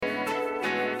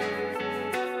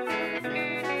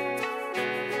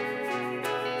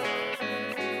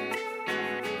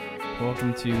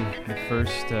Welcome to the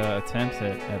first attempt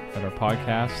at our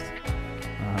podcast.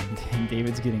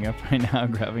 David's getting up right now,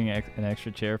 grabbing an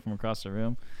extra chair from across the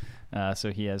room,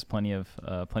 so he has plenty of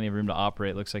room to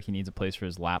operate. Looks like he needs a place for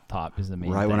his laptop. Is the main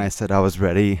right thing. When I said I was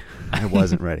ready, I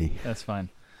wasn't ready. That's fine.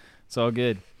 It's all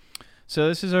good. So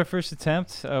this is our first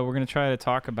attempt. We're going to try to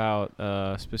talk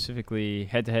about specifically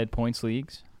head-to-head points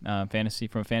leagues, fantasy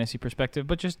from a fantasy perspective,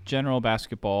 but just general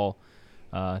basketball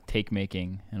take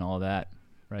making and all that.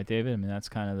 Right, David? I mean, that's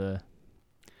kind of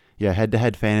the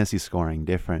head-to-head fantasy scoring,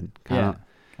 different, kind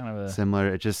of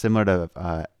similar. It's just similar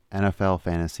to NFL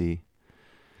fantasy.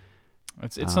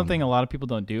 It's something a lot of people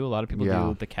don't do. A lot of people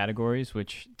do the categories,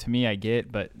 which to me I get,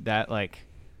 but that I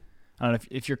don't know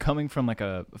if you're coming from like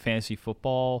a fantasy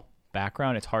football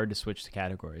background, it's hard to switch to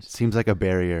categories. Seems like a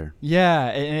barrier. Yeah,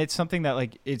 and it's something that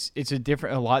like it's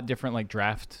a lot different like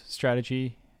draft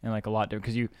strategy and like a lot different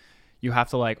because you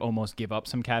have to like almost give up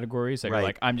some categories. Like, right.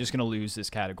 like I'm just gonna lose this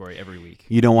category every week.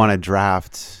 You don't want to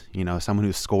draft, someone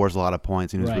who scores a lot of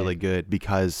points and who's right. really good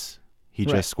because he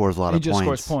right. just scores a lot of points. He just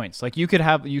scores points. Like you could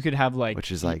have like,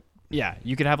 which is like, yeah,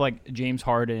 you could have like James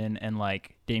Harden and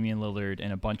like Damian Lillard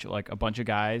and a bunch of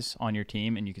guys on your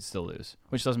team, and you could still lose,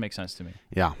 which doesn't make sense to me.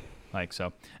 Yeah. Like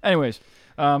so. Anyways,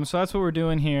 so that's what we're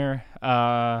doing here.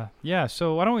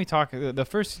 So why don't we talk? The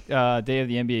first day of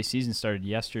the NBA season started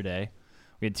yesterday.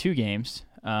 We had 2 games.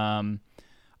 I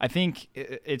think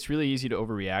it's really easy to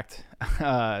overreact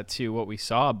to what we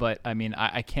saw, but I mean,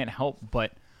 I can't help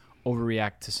but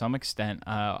overreact to some extent.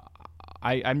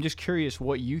 I'm just curious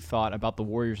what you thought about the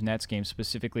Warriors-Nets game,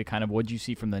 specifically kind of what did you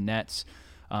see from the Nets?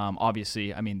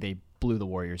 Obviously, I mean, they blew the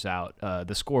Warriors out.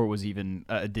 The score was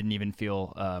didn't even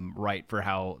feel right for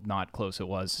how not close it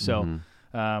was. So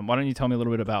why don't you tell me a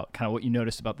little bit about kind of what you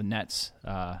noticed about the Nets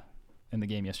in the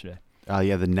game yesterday?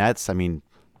 The Nets, I mean,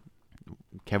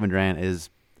 Kevin Durant he's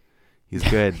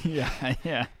good.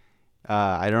 yeah.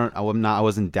 I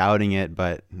wasn't doubting it,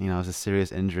 but it was a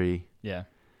serious injury. Yeah.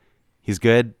 He's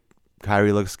good.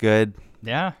 Kyrie looks good.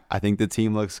 Yeah. I think the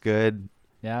team looks good.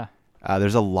 Yeah.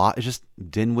 There's a lot. It's just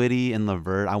Dinwiddie and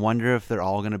LeVert. I wonder if they're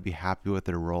all going to be happy with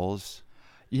their roles.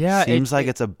 Yeah. Seems like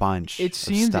it's a bunch. It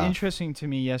seemed stuff. interesting to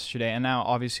me yesterday, and now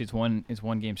obviously it's one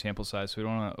game sample size, so we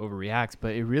don't want to overreact.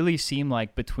 But it really seemed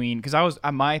like because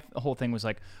my whole thing was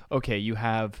like, okay, you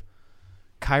have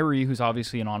Kyrie, who's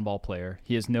obviously an on-ball player.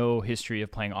 He has no history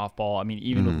of playing off-ball. I mean,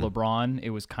 even with LeBron, it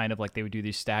was kind of like they would do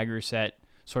these stagger set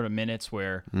sort of minutes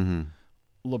where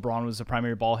LeBron was the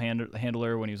primary ball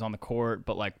handler when he was on the court,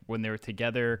 but like when they were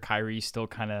together, Kyrie still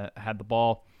kind of had the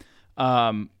ball.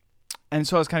 And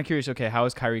so I was kind of curious, okay, how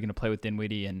is Kyrie going to play with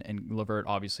Dinwiddie and LeVert,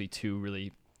 obviously 2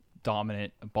 really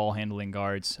dominant ball-handling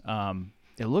guards.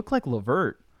 It looked like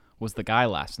LeVert was the guy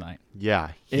last night.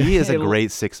 Yeah, he is a great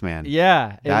 6-man.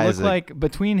 Yeah, it looked like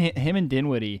between him and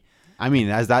Dinwiddie. I mean,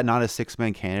 is that not a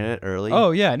 6-man candidate early?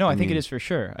 Oh yeah, no, I think it is for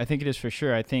sure. I think, the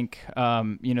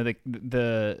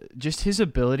just his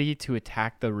ability to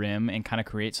attack the rim and kind of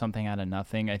create something out of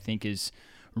nothing, I think is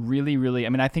really, really. I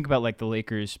mean, I think about like the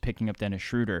Lakers picking up Dennis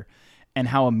Schroeder, and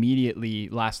how immediately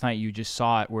last night you just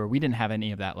saw it where we didn't have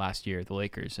any of that last year. The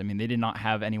Lakers, I mean, they did not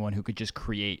have anyone who could just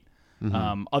create.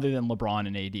 Other than LeBron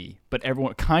and AD, but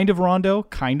everyone kind of Rondo,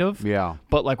 yeah.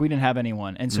 But like we didn't have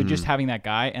anyone, and so just having that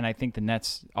guy, and I think the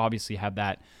Nets obviously have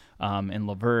that. And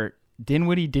LeVert,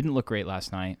 Dinwiddie didn't look great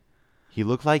last night. He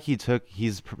looked like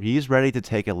he's ready to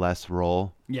take a less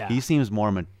role. Yeah, he seems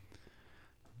like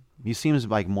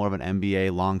more of an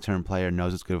NBA long-term player,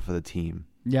 knows it's good for the team.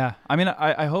 Yeah, I mean,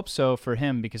 I hope so for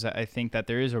him because I think that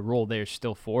there is a role there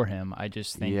still for him. I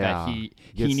just think that he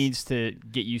needs to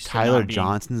get used to Tyler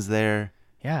Johnson's there.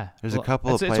 Yeah, there's a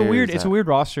couple of players. It's a weird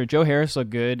roster. Joe Harris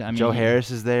looked good. I mean, Joe Harris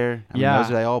is there. I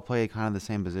mean, they all play kind of the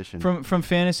same position. From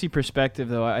fantasy perspective,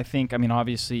 though, I think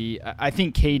obviously I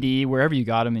think KD, wherever you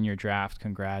got him in your draft,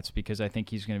 congrats, because I think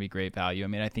he's going to be great value. I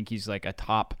mean, I think he's like going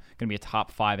to be a top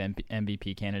 5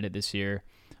 MVP candidate this year.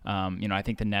 I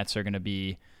think the Nets are going to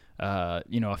be a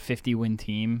 50-win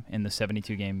team in the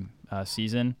 72-game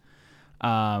season.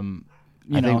 I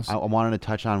wanted to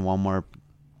touch on one more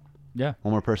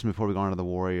person before we go on to the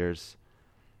Warriors.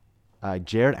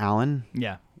 Jared Allen.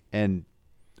 Yeah. And,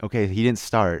 okay, he didn't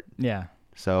start. Yeah.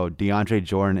 So DeAndre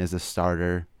Jordan is a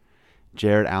starter.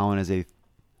 Jared Allen is a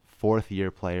 4th-year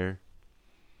player.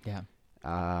 Yeah.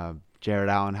 Jared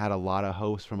Allen had a lot of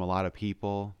hopes from a lot of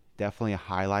people. Definitely a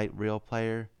highlight reel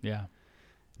player. Yeah.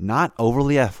 Not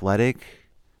overly athletic,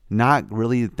 not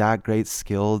really that great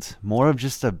skilled, more of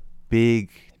just a big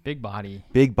body.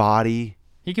 He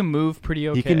can move pretty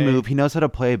okay. He can move. He knows how to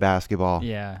play basketball.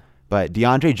 Yeah. But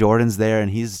DeAndre Jordan's there,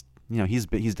 and he's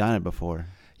done it before.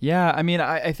 Yeah, I mean,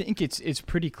 I think it's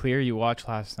pretty clear. You watched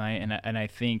last night, and I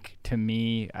think, to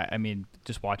me, I mean,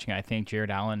 just watching, I think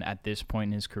Jared Allen at this point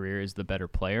in his career is the better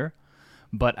player.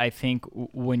 But I think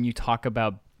when you talk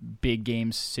about big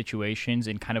game situations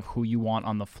and kind of who you want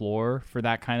on the floor for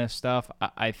that kind of stuff,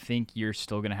 I think you're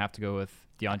still going to have to go with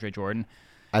DeAndre Jordan.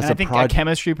 And I think a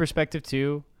chemistry perspective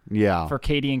too. Yeah. For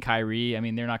KD and Kyrie, I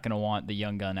mean, they're not going to want the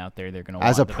young gun out there. They're going to want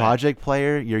as a project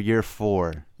player, you're year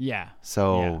 4. Yeah.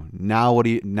 So now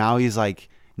he's like,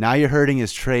 now you're hurting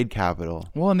his trade capital.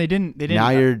 Well, and they didn't. They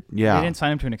didn't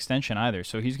sign him to an extension either,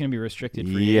 so he's going to be restricted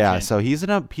free agent. So he's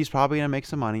probably going to make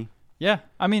some money. Yeah,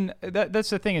 I mean that's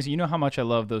the thing is, you know how much I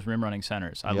love those rim running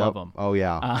centers. I love them. Oh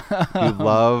yeah,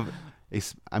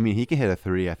 I mean, he can hit a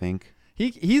 3. I think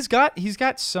he's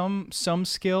got some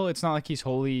skill. It's not like he's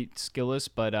wholly skillless,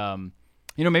 but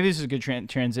maybe this is a good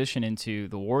transition into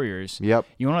the Warriors. Yep.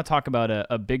 You want to talk about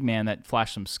a big man that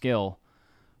flashed some skill?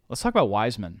 Let's talk about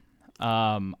Wiseman.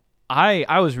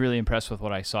 I was really impressed with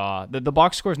what I saw. The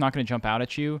box score is not going to jump out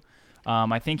at you.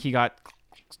 I think he got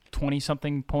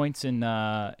 20-something points in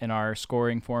our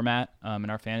scoring format in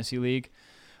our fantasy league.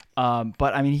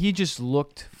 But I mean, he just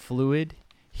looked fluid.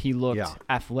 He looked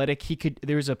athletic.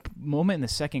 There was a moment in the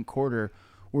second quarter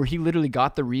where he literally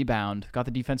got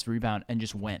the defensive rebound, and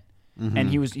just went. Mm-hmm. And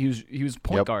he was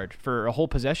point guard for a whole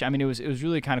possession. I mean, it was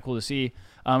really kind of cool to see.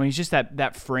 He's just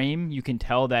that frame. You can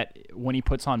tell that when he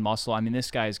puts on muscle. I mean,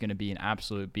 this guy is going to be an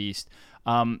absolute beast.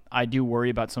 I do worry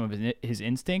about some of his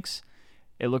instincts.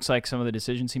 It looks like some of the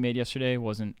decisions he made yesterday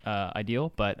wasn't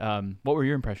ideal. But what were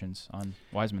your impressions on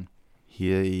Wiseman?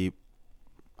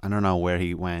 I don't know where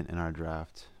he went in our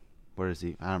draft. Where is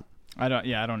he? I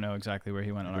don't know exactly where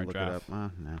he went on our draft.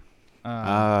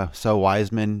 No. So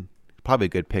Wiseman, probably a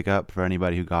good pickup for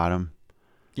anybody who got him.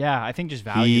 Yeah, I think just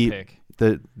value pick.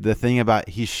 The thing about,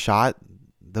 he shot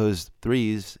those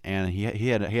threes, and he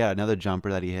had another jumper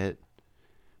that he hit,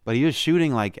 but he was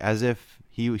shooting like as if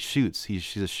he shoots.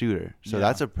 He's a shooter, so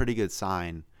that's a pretty good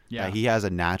sign that he has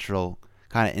a natural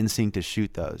kind of instinct to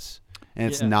shoot those, and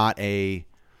it's not a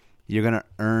you're gonna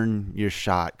earn your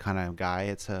shot kind of guy.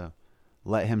 It's a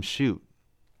let him shoot.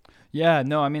 Yeah,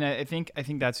 no, I mean, I think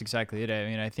that's exactly it. I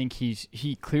mean, I think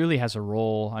he clearly has a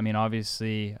role. I mean,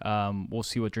 obviously, we'll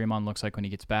see what Draymond looks like when he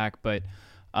gets back, but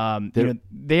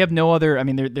they have no other. I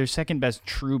mean, their second best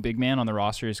true big man on the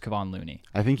roster is Kevon Looney.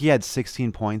 I think he had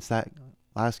 16 points that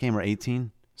last game, or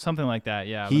 18, something like that.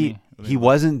 Yeah, he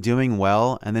wasn't doing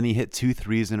well, and then he hit 2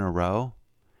 threes in a row,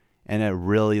 and it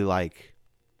really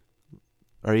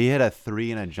or he hit a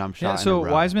 3 and a jump shot. Yeah, so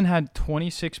Wiseman had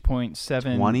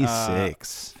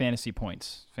 26.7 fantasy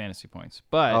points.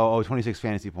 But 26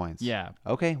 fantasy points. Yeah.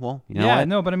 Okay, well, you know what?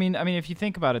 No, but I mean if you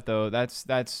think about it though, that's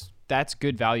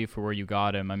good value for where you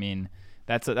got him. I mean,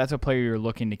 that's a player you're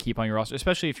looking to keep on your roster,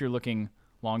 especially if you're looking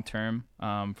long term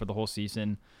for the whole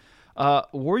season.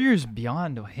 Warriors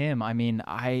beyond him, I mean,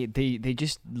 they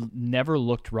just never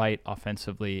looked right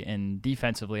offensively and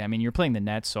defensively. I mean, you're playing the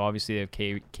Nets, so obviously they have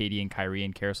KD and Kyrie,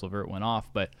 and Karis LeVert went off,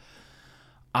 but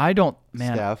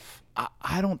Steph,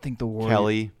 I don't think the Warriors.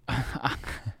 Kelly,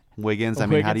 Wiggins. I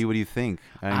mean, what do you think?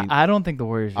 I don't think the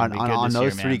Warriors are on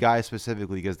those three guys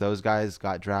specifically, because those guys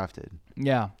got drafted.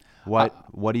 Yeah.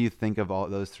 What do you think of all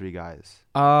those 3 guys?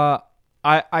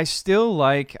 I still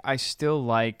like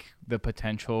the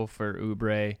potential for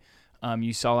Oubre.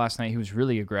 You saw last night he was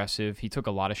really aggressive. He took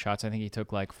a lot of shots. I think he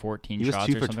took like 14 shots.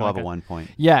 He was 2 for for 12 like at one point.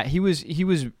 Yeah, he was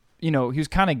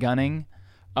kind of gunning,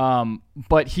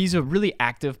 but he's a really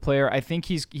active player. I think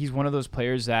he's one of those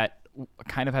players that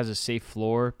kind of has a safe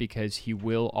floor because he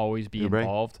will always be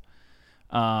involved.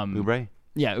 Oubre?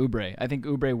 Yeah, Oubre. I think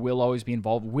Oubre will always be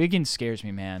involved. Wiggins scares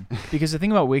me, man. Because the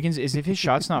thing about Wiggins is if his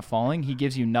shot's not falling, he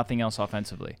gives you nothing else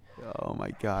offensively. Oh,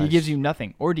 my gosh. He gives you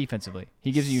nothing. Or defensively.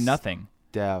 He gives you nothing.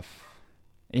 Steph.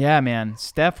 Yeah, man.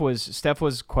 Steph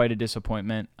was quite a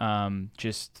disappointment.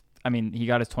 He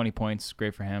got his 20 points.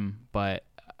 Great for him. But,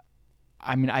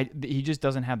 he just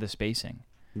doesn't have the spacing.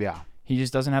 Yeah. He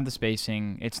just doesn't have the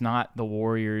spacing. It's not the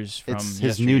Warriors from It's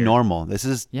his new normal. This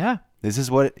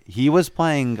is what he was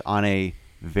playing on, a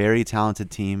very talented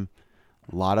team.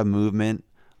 A lot of movement,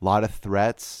 a lot of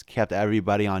threats, kept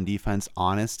everybody on defense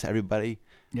honest to everybody.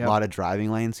 Yep. A lot of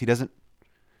driving lanes.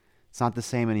 It's not the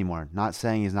same anymore. Not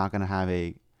saying he's not going to have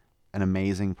an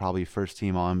amazing, probably first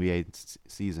team All-NBA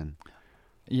season.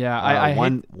 Yeah,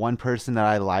 one person that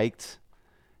I liked,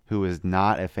 who is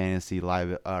not a fantasy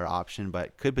live option,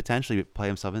 but could potentially play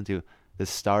himself into the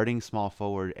starting small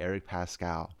forward, Eric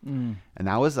Pascal. And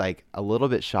that was like a little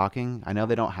bit shocking. I know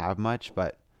they don't have much,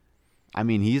 but I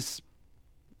mean, he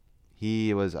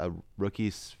was a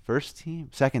rookie's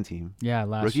second team. Yeah,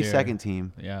 last rookie year. Second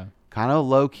team. Yeah. kind of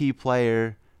low key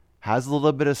player, has a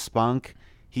little bit of spunk.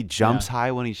 He jumps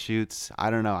high when he shoots. I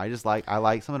don't know. I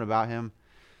like something about him.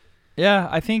 Yeah,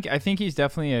 I think he's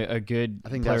definitely a good player to watch. I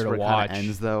think that's where it kind of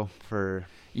ends though for.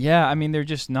 Yeah, I mean they're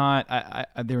just not.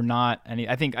 They're not any.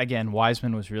 I think again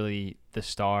Wiseman was really the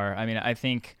star. I mean I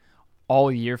think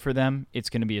all year for them it's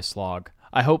going to be a slog.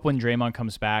 I hope when Draymond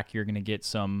comes back you're going to get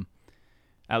some,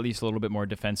 at least a little bit more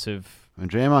defensive. When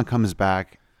Draymond comes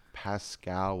back,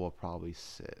 Pascal will probably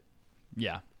sit.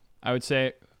 Yeah, I would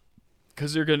say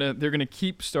because they're gonna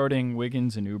keep starting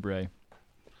Wiggins and Oubre.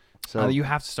 So you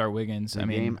have to start Wiggins. I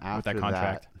mean, with that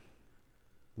contract.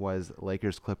 Was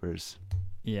Lakers Clippers.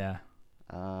 Yeah.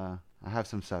 I have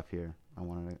some stuff here. I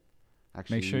wanted to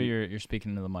actually make sure you're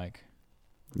speaking into the mic.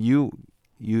 Do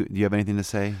you have anything to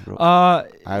say? I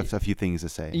have a few things to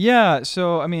say. Yeah.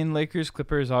 So I mean, Lakers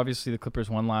Clippers. Obviously, the Clippers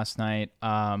won last night.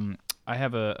 I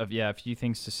have a few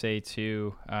things to say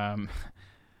too.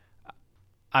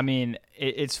 I mean,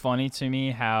 it's funny to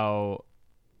me how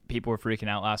people were freaking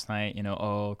out last night. You know,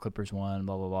 oh, Clippers won,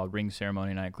 blah blah blah. Ring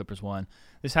ceremony night, Clippers won.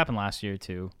 This happened last year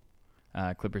too.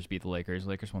 Clippers beat the Lakers.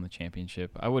 Lakers won the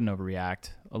championship. I wouldn't overreact.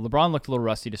 LeBron looked a little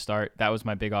rusty to start. That was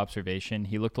my big observation.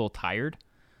 He looked a little tired.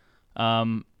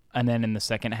 And then in the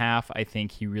second half, I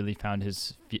think he really found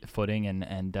his footing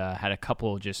and had a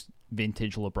couple just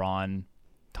vintage LeBron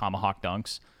tomahawk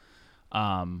dunks.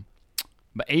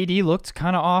 But AD looked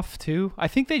kind of off too. I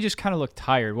think they just kind of looked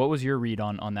tired. What was your read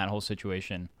on that whole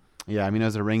situation? Yeah, I mean, it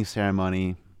was a ring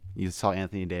ceremony. You saw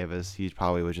Anthony Davis. He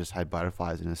probably just had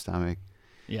butterflies in his stomach.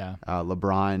 Yeah.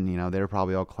 LeBron, they were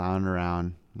probably all clowning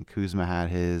around. Kuzma had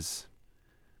his.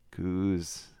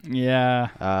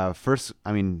 Yeah. First,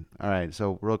 I mean, all right.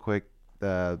 So real quick,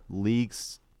 the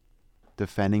league's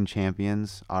defending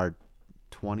champions are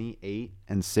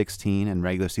 28-16 in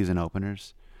regular season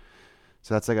openers.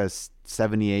 So that's like a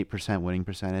 78% winning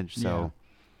percentage. So,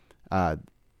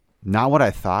 not what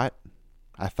I thought.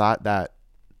 I thought that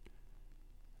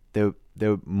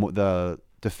the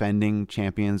defending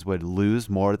champions would lose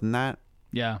more than that.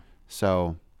 Yeah.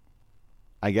 So,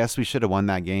 I guess we should have won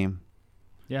that game.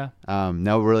 Yeah.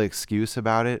 No really excuse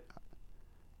about it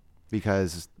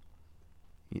because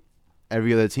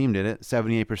every other team did it.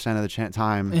 78% of the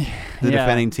time, the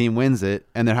defending team wins it,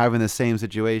 and they're having the same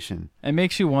situation. It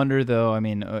makes you wonder, though. I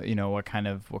mean, what kind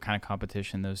of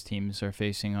competition those teams are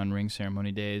facing on ring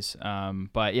ceremony days.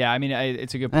 But yeah, I mean,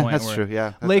 it's a good point. That's true.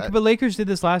 Yeah. But Lakers did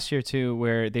this last year too,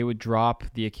 where they would drop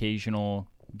the occasional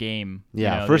game.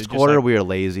 Yeah. First quarter, we were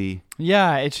lazy.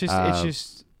 Yeah. It's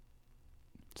just.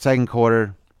 Second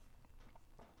quarter,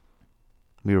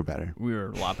 we were better. We were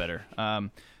a lot better.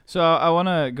 So I want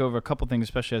to go over a couple things,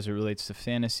 especially as it relates to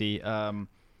fantasy.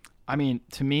 I mean,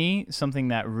 to me, something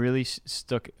that really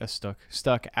stuck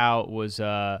out was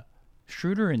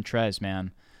Schroeder and Trez,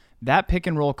 man. That pick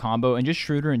and roll combo, and just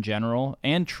Schroeder in general,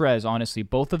 and Trez, honestly,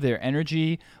 both of their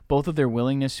energy, both of their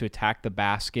willingness to attack the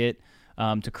basket,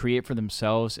 to create for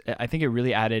themselves, I think it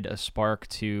really added a spark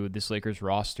to this Lakers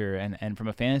roster. And from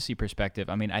a fantasy perspective,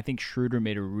 I mean, I think Schroeder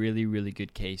made a really, really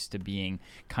good case to being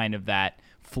kind of that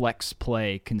flex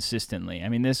play consistently. I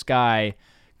mean, this guy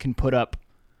can put up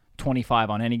 25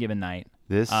 on any given night.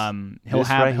 He'll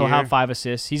have 5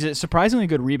 assists. He's a surprisingly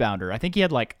good rebounder. I think he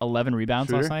had like 11 rebounds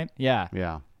Schroeder? last night.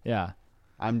 Yeah. Yeah.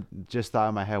 I'm just thought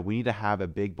in my head, we need to have a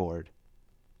big board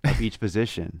of each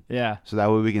position. Yeah. So that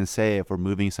way we can say if we're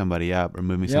moving somebody up or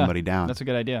moving somebody down. That's a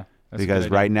good idea. Because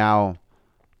right now,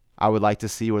 I would like to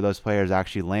see where those players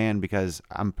actually land because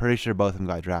I'm pretty sure both of them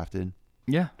got drafted.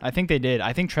 Yeah, I think they did.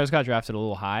 I think Trez got drafted a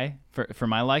little high for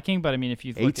my liking, but I mean, if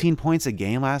you 18 points a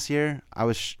game last year, I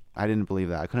didn't believe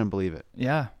that. I couldn't believe it.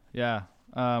 Yeah.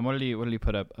 What did he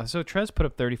put up? So Trez put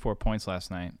up 34 points last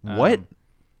night. What?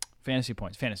 Fantasy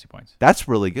points. That's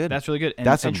really good. That's really good.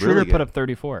 And Schroeder really good. put up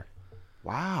 34.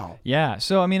 Wow. Yeah.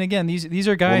 So I mean, again, these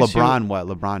are guys. Well,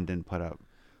 LeBron didn't put up.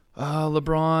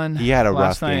 LeBron. He had a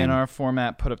last rough night game. in our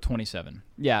format put up 27.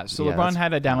 Yeah. So LeBron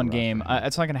had a down game.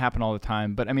 It's not going to happen all the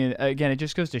time, but I mean, again, it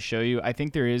just goes to show you. I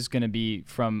think there is going to be,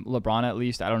 from LeBron at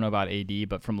least. I don't know about AD,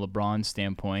 but from LeBron's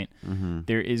standpoint,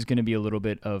 there is going to be a little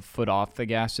bit of foot off the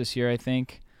gas this year. I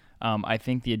think. I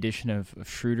think the addition of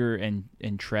Schroeder and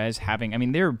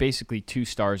Trez they're basically 2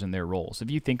 stars in their roles.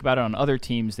 If you think about it, on other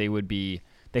teams, they could be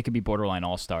borderline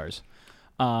all-stars.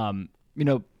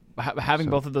 Having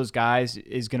both of those guys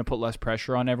is going to put less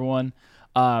pressure on everyone.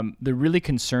 The really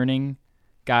concerning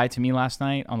guy to me last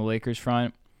night on the Lakers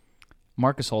front,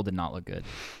 Marcus Hull did not look good.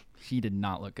 He did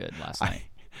not look good last night.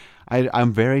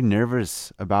 I'm very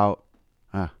nervous about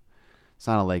it's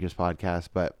not a Lakers podcast,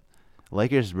 but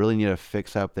Lakers really need to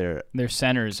fix up their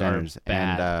centers are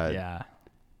bad.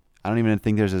 And I don't even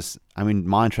think there's this. I mean,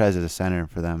 Montrez is a center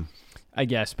for them. I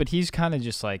guess, but he's kind of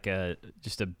just like a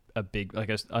big, like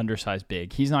a undersized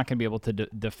big. He's not going to be able to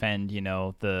defend,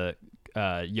 the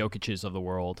Jokic's of the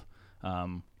world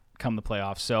come the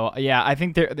playoffs. So yeah, I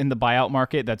think they're in the buyout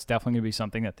market. That's definitely going to be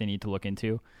something that they need to look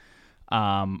into.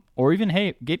 Or even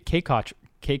get Kaycock.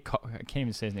 I can't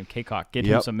even say his name. Kaycock. Get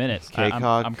him some minutes.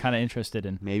 I'm kind of interested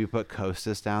in. Maybe put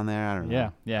Kostas down there. I don't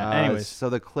know. Yeah. Anyways, so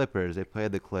the Clippers. They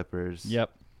played the Clippers.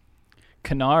 Yep.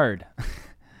 Kennard.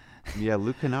 Yeah,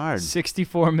 Luke Kennard.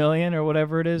 $64 million or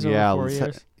whatever it is over 4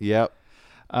 years. Yep.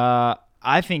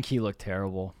 I think he looked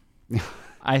terrible.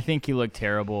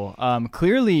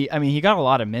 Clearly, I mean, he got a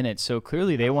lot of minutes, so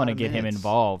clearly they want to get him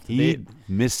involved. He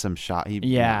missed some shot. He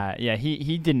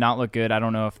did not look good. I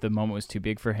don't know if the moment was too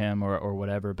big for him or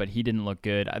whatever, but he didn't look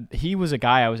good. He was a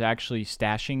guy I was actually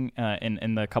stashing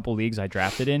in the couple leagues I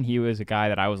drafted in. He was a guy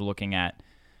that I was looking at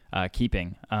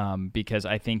keeping because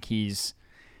I think he's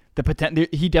the potential.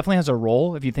 He definitely has a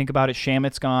role. If you think about it,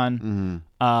 Shamit's gone.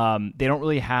 Mm-hmm. They don't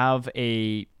really have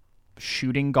a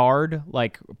shooting guard,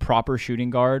 like proper shooting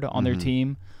guard on their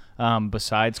team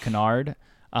besides Kennard.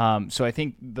 So I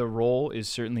think the role is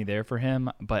certainly there for him,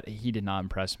 but he did not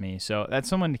impress me. So that's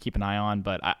someone to keep an eye on,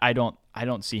 but I don't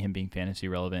see him being fantasy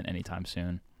relevant anytime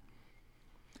soon.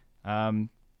 And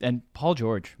Paul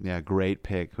George. Yeah, great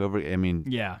pick.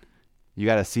 Yeah. You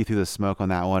got to see through the smoke on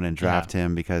that one and draft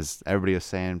him because everybody was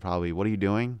saying probably, what are you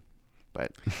doing?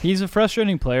 But he's a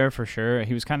frustrating player for sure.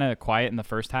 He was kind of quiet in the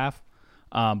first half.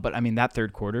 But I mean, that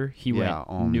third quarter, he went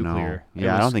nuclear. No.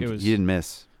 Yeah, I don't think he didn't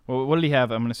miss. Well, what did he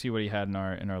have? I'm going to see what he had in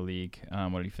our league.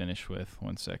 What did he finish with?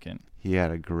 1 second. He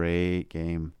had a great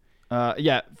game.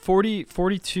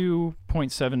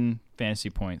 42.7 fantasy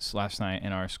points last night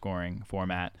in our scoring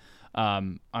format. I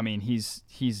mean, he's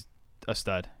a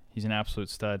stud. He's an absolute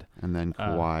stud. And then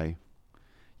Kawhi.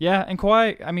 And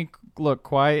Kawhi, I mean, look,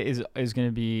 Kawhi is going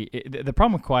to be the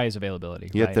problem with Kawhi is availability.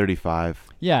 He had 35.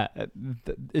 Yeah,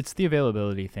 it's the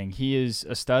availability thing. He is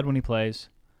a stud when he plays.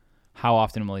 How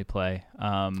often will he play?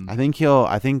 I think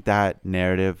that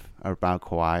narrative about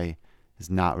Kawhi is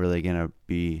not really going to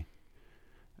be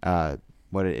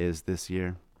what it is this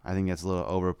year. I think it's a little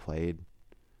overplayed.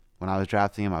 When I was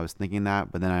drafting him, I was thinking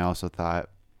that, but then I also thought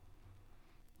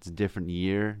it's a different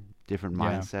year, different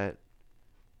mindset.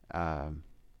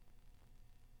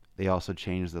 They also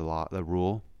changed the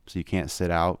rule, so you can't sit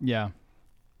out. Yeah.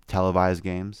 Televised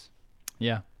games.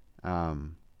 Yeah.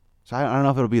 So I don't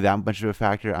know if it'll be that much of a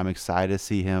factor. I'm excited to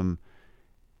see him.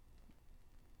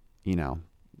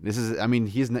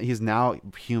 He's now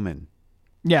human.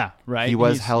 Yeah, right. He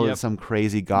was held at some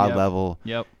crazy god level.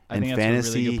 Yep. In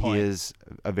fantasy, he is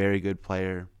a very good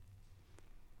player.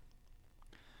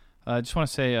 I just want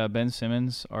to say Ben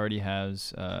Simmons already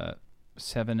has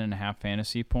 7.5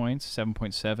 fantasy points,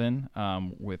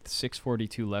 7.7, with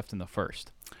 6:42 left in the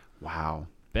first. Wow.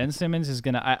 Ben Simmons is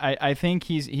gonna. I think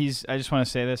he's. I just want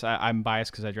to say this. I'm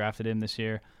biased because I drafted him this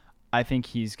year. I think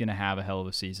he's gonna have a hell of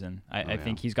a season. I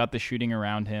think he's got the shooting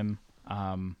around him.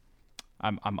 I'm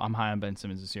high on Ben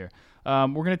Simmons this year.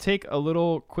 We're gonna take a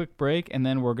little quick break and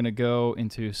then we're gonna go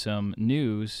into some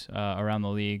news around the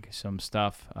league, some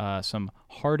stuff, some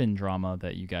Harden drama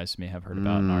that you guys may have heard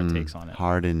about and our takes on it.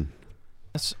 Harden.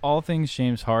 That's all things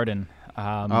James Harden.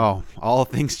 All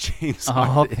things James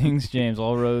Harden. All things James.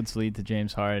 All roads lead to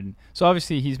James Harden. So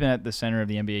obviously he's been at the center of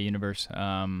the NBA universe.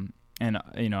 And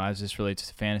as this relates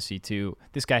to fantasy too,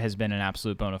 this guy has been an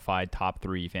absolute bona fide top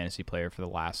 3 fantasy player for the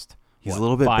last. He's a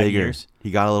little bit 5 bigger. Years. He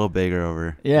got a little bigger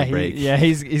over the break.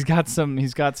 He's got some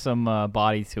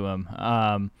body to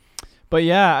him. But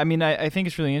yeah, I mean, I think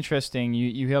it's really interesting.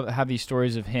 You have these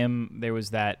stories of him. There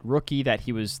was that rookie that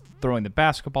he was throwing the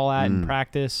basketball at in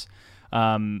practice.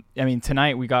 I mean,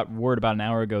 tonight we got word about an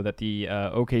hour ago that the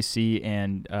OKC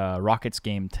and Rockets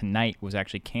game tonight was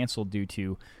actually canceled due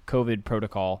to COVID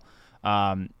protocol.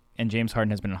 And James Harden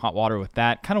has been in hot water with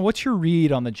that. Kind of what's your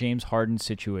read on the James Harden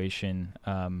situation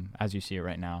as you see it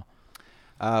right now?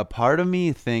 Part of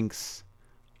me thinks,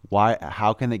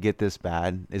 how can it get this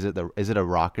bad? Is it a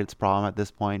Rockets problem at this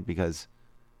point? Because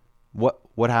what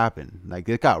happened? Like,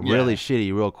 it got really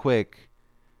shitty real quick.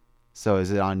 So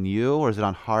is it on you or is it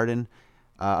on Harden?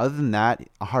 Other than that,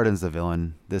 Harden's the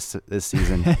villain this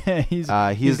season. he's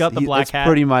got the black hat.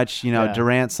 Pretty much,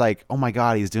 Durant's like, oh my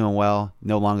God, he's doing well.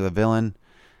 No longer the villain.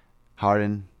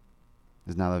 Harden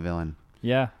is now the villain.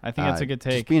 Yeah, I think that's a good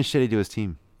take. Just being shitty to his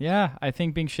team. Yeah, I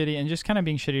think being shitty and just kind of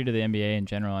being shitty to the NBA in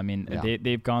general. I mean,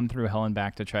 they've gone through hell and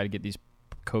back to try to get these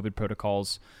COVID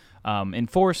protocols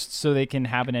enforced so they can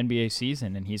have an NBA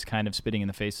season, and he's kind of spitting in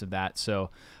the face of that.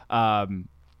 So,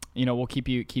 we'll keep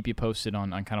you posted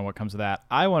on kind of what comes of that.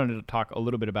 I wanted to talk a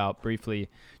little bit briefly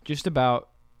about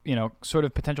sort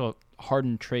of potential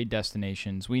Harden trade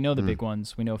destinations. We know the big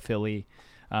ones. We know Philly.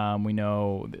 We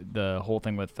know the whole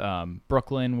thing with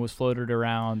Brooklyn was floated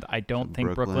around. I don't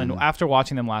think Brooklyn, after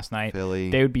watching them last night, Philly,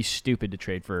 they would be stupid to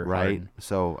trade for Harden.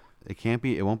 So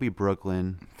it won't be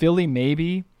Brooklyn. Philly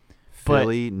maybe.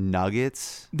 Philly,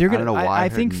 Nuggets. They're gonna. I don't know why I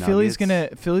think Nuggets.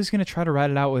 Philly's gonna try to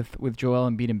ride it out with Joel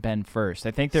Embiid and Ben first.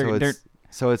 I think they're.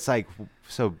 So it's like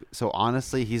so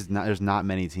honestly, there's not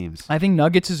many teams. I think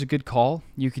Nuggets is a good call.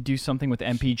 You could do something with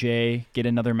MPJ, get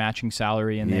another matching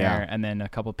salary in there, and then a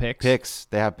couple picks.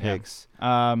 They have picks.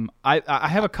 Yeah. I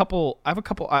have a couple. I have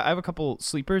a couple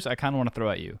sleepers. I kind of want to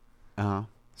throw at you.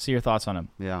 See your thoughts on them.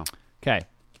 Yeah. Okay.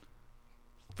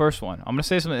 First one. I'm gonna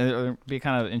say something that'll be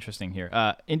kind of interesting here.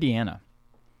 Indiana.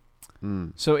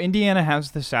 So Indiana has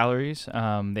the salaries.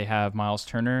 They have Miles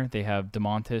Turner. They have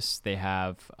DeMontis. They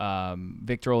have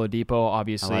Victor Oladipo,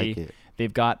 obviously. I like it.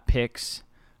 They've got picks.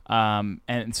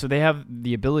 And so they have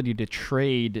the ability to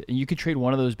trade. You could trade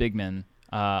one of those big men,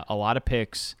 a lot of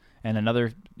picks, and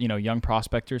another young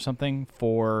prospect or something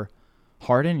for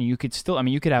Harden. You could still,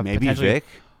 you could have maybe potentially, Vic.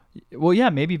 Well, yeah,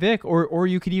 maybe Vic, or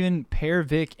you could even pair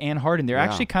Vic and Harden. They're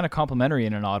actually kind of complementary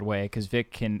in an odd way because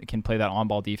Vic can play that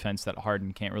on-ball defense that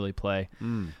Harden can't really play.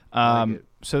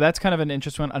 So that's kind of an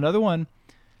interesting one. Another one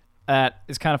that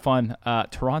is kind of fun,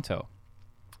 Toronto.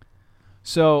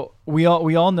 So we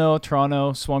all know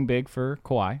Toronto swung big for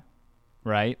Kawhi,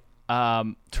 right?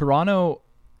 Toronto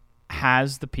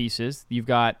has the pieces. You've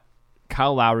got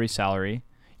Kyle Lowry's salary.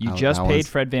 You just paid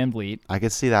Fred VanVleet. I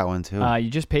could see that one too. You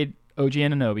just paid OG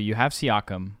Anunoby. You have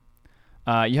Siakam.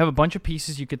 You have a bunch of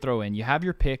pieces you could throw in. You have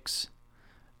your picks.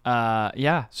 So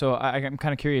I'm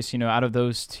kind of curious, out of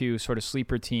those two sort of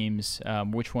sleeper teams,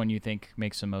 which one you think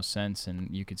makes the most sense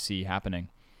and you could see happening?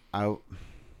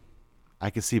 I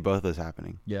could see both of those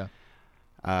happening. Yeah.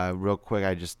 Real quick,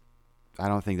 I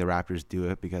don't think the Raptors do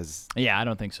it because I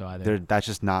don't think so either. That's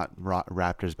just not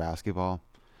Raptors basketball.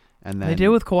 And then they did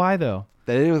with Kawhi though.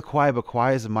 They did with Kawhi, but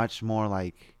Kawhi is much more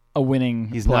like a winning.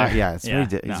 He's player. not. Yeah,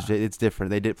 it's different.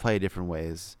 They did play different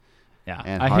ways. Yeah,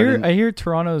 and I hear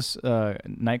Toronto's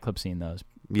nightclub scene though is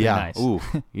pretty nice. Ooh,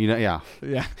 yeah.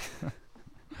 Yeah.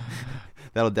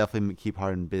 That'll definitely keep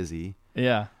Harden busy.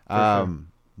 Yeah. Sure.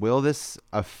 Will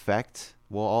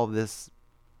all this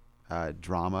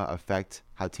drama affect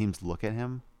how teams look at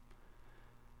him?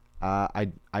 I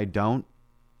don't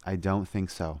think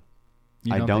so.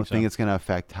 I don't think it's going to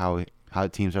affect how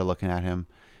teams are looking at him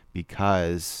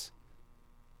because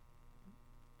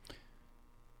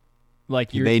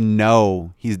they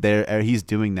know he's there, or he's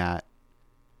doing that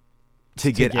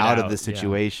to get out of the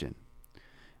situation.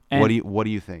 Yeah. What do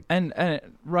you think? And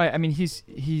right,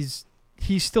 he's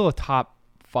still a top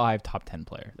 5, top 10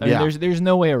 player. There's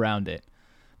no way around it.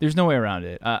 There's no way around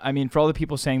it. For all the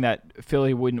people saying that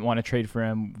Philly wouldn't want to trade for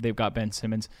him, they've got Ben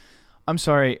Simmons. I'm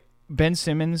sorry, Ben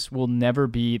Simmons will never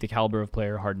be the caliber of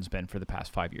player Harden's been for the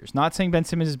past 5 years. Not saying Ben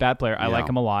Simmons is a bad player. I like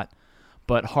him a lot.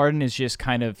 But Harden is just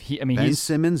kind of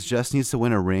Simmons just needs to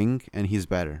win a ring and he's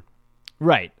better.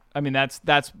 Right. That's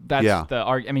the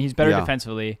argument. He's better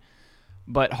defensively.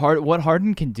 But what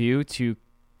Harden can do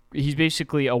he's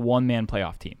basically a one-man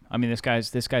playoff team. This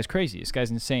guy's crazy. This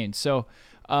guy's insane. So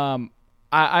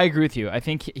I agree with you. I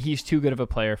think he's too good of a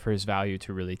player for his value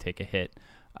to really take a hit.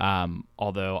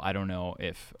 Although I don't know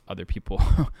if other people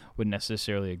would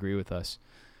necessarily agree with us.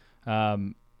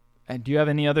 And do you have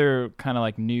any other kind of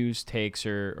like news takes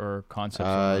or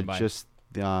concepts? Just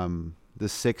the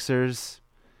Sixers.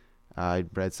 I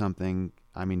read something.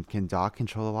 Can Doc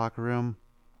control the locker room?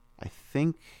 I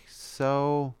think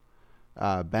so.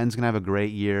 Ben's gonna have a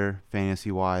great year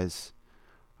fantasy wise,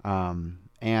 and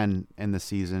in the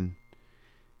season.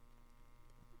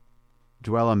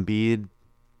 Joel Embiid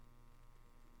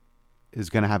is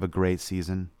going to have a great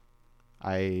season.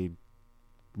 I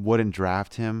wouldn't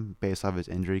draft him based off his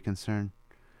injury concern,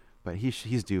 but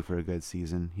he's due for a good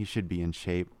season. He should be in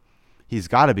shape. He's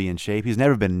got to be in shape. He's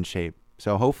never been in shape.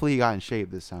 So hopefully he got in shape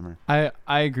this summer. I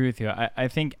agree with you. I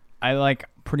think I like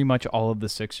pretty much all of the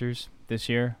Sixers this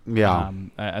year. Yeah.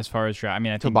 As far as draft, I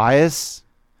think Tobias.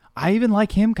 I even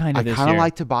like him kind of this year. I kind of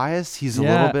like Tobias. He's a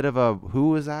little bit of a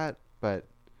who is that? But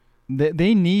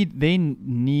they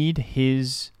need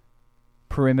his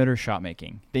perimeter shot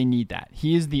making. They need that.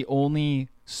 He is the only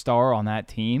star on that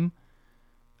team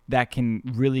that can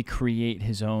really create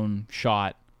his own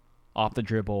shot off the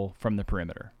dribble from the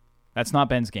perimeter. That's not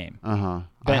Ben's game.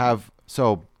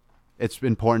 So it's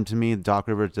important to me Doc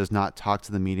Rivers does not talk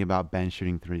to the media about Ben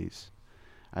shooting threes.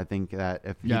 I think that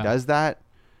if he does that,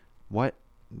 what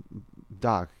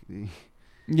Doc?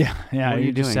 Yeah, What are you're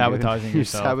you just doing, dude? sabotaging You're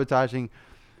yourself. sabotaging.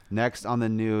 Next on the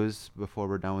news, before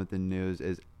we're done with the news,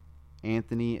 is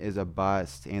Anthony is a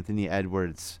bust. Anthony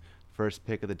Edwards, first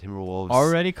pick of the Timberwolves.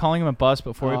 Already calling him a bust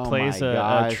before he plays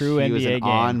a true he NBA was an game.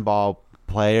 on-ball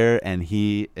player, and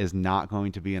he is not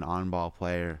going to be an on-ball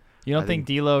player. You don't think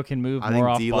D'Lo can move more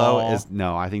off D'Lo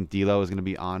ball? I think D'Lo is going to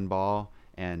be on ball,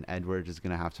 and Edwards is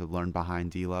going to have to learn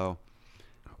behind D'Lo.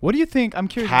 What do you think? I'm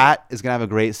curious. Cat is going to have a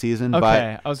great season, Okay,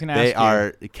 but I was going to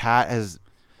ask you. Cat has.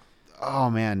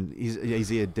 Oh man, is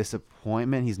he a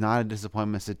disappointment? He's not a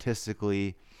disappointment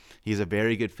statistically. He's a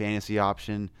very good fantasy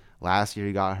option. Last year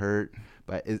he got hurt,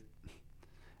 but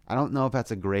I don't know if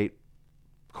that's a great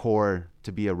core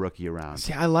to be a rookie around.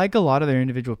 See, I like a lot of their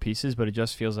individual pieces, but it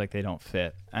just feels like they don't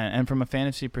fit. And from a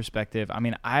fantasy perspective, I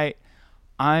mean,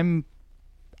 I'm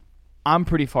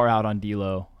pretty far out on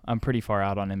D'Lo. I'm pretty far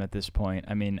out on him at this point.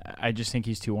 I mean, I just think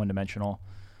he's too one-dimensional.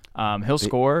 He'll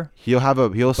score.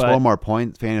 He'll score more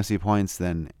fantasy points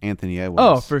than Anthony Edwards.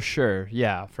 Oh, for sure.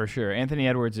 Yeah, for sure. Anthony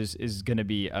Edwards is going to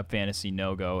be a fantasy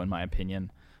no-go in my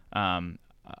opinion.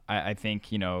 I think,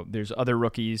 there's other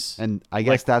rookies. And I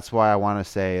guess that's why I want to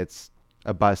say it's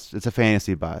a bust. It's a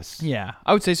fantasy bust. Yeah,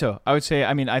 I would say so. I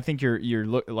think you're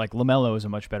like LaMelo is a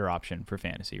much better option for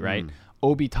fantasy, right?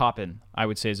 Obi Toppin, I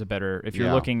would say, is a better. If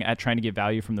you're looking at trying to get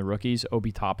value from the rookies,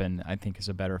 Obi Toppin, I think, is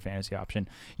a better fantasy option.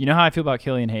 You know how I feel about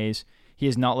Killian Hayes? He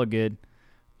has not looked good,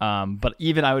 but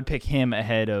even I would pick him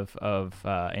ahead of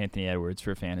Anthony Edwards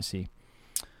for fantasy.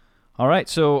 All right,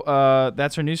 so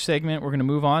that's our news segment. We're going to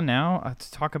move on now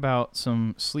to talk about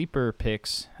some sleeper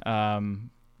picks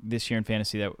this year in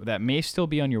fantasy that may still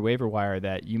be on your waiver wire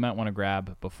that you might want to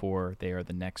grab before they are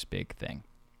the next big thing.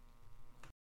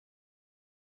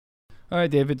 All right,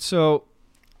 David. So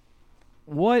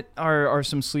what are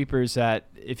some sleepers that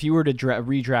if you were to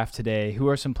redraft today, who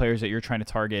are some players that you're trying to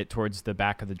target towards the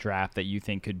back of the draft that you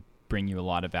think could bring you a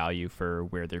lot of value for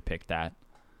where they're picked at?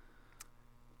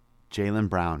 Jaylen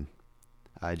Brown.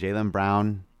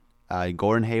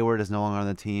 Gordon Hayward is no longer on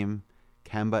the team.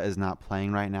 Kemba is not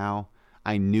playing right now.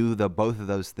 I knew both of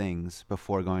those things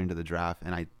before going to the draft,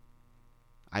 and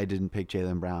I didn't pick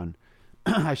Jaylen Brown.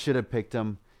 I should have picked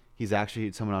him. He's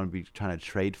actually someone I'm going to be trying to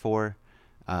trade for.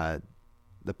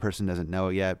 The person doesn't know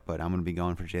it yet, but I'm going to be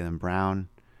going for Jaylen Brown.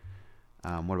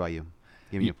 What about you?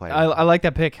 Give me a player. I like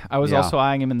that pick. I was also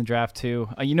eyeing him in the draft too.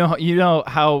 You know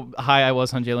how high I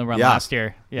was on Jaylen Brown last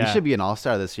year. Yeah, he should be an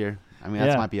all-star this year. I mean,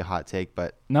 that might be a hot take,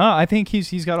 but no, I think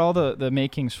he's got all the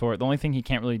makings for it. The only thing he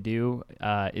can't really do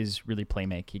is really play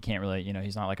make. He can't really,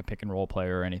 he's not like a pick and roll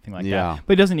player or anything like that.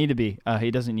 But he doesn't need to be. He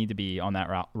doesn't need to be on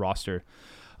that roster.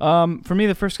 For me,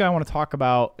 the first guy I want to talk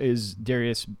about is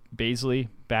Darius Bazley.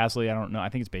 I don't know. I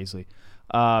think it's Bazley.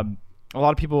 A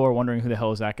lot of people are wondering who the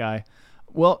hell is that guy.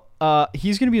 Well,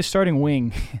 he's going to be a starting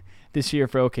wing this year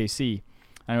for OKC.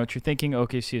 I know what you're thinking.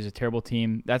 OKC is a terrible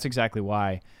team. That's exactly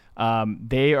why.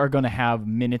 They are going to have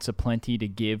minutes aplenty to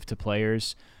give to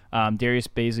players. Darius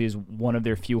Bazley is one of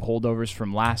their few holdovers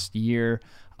from last year.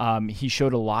 He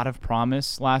showed a lot of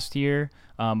promise last year,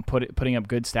 putting up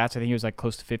good stats. I think he was like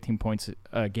close to 15 points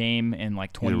a game in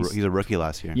like 20. He's a rookie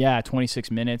last year. Yeah,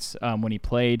 26 minutes when he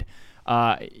played.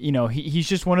 He's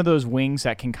just one of those wings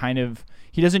that can kind of –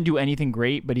 he doesn't do anything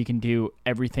great, but he can do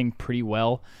everything pretty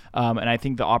well. And I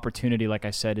think the opportunity, like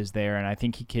I said, is there. And I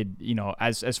think he could,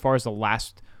 as far as the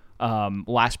last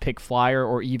pick flyer,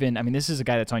 or even, I mean, this is a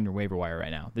guy that's on your waiver wire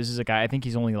right now. This is a guy, I think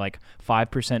he's only like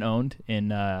 5% owned in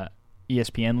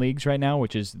ESPN leagues right now,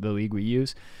 which is the league we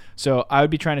use. So I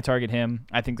would be trying to target him.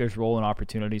 I think there's role and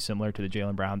opportunity similar to the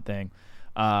Jaylen Brown thing.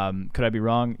 Could I be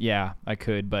wrong? Yeah, I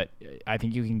could, but I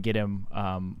think you can get him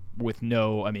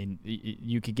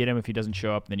you could get him if he doesn't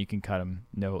show up, then you can cut him.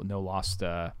 No lost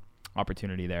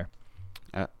opportunity there.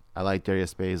 I like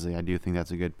Darius Bazley. I do think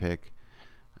that's a good pick.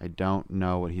 I don't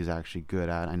know what he's actually good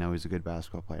at. I know he's a good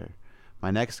basketball player.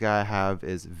 My next guy I have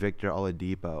is Victor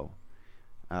Oladipo.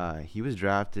 He was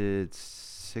drafted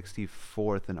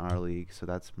 64th in our league, so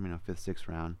that's 5th, 6th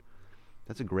round.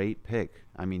 That's a great pick.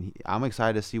 I mean, I'm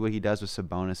excited to see what he does with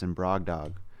Sabonis and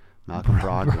Malcolm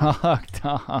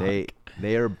Brogdon.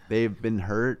 They've been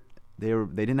hurt. They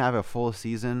didn't have a full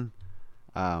season.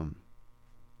 They're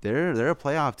a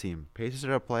playoff team. Pacers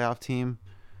are a playoff team.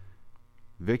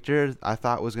 Victor, I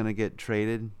thought was gonna get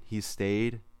traded. He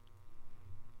stayed.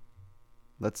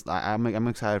 I'm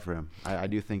excited for him. I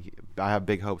do think I have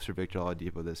big hopes for Victor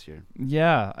Oladipo this year.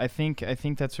 Yeah, I think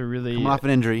that's a really coming off an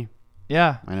injury.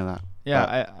 Yeah, I know that.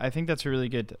 Yeah, I think that's a really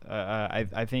good.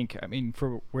 I think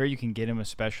for where you can get him,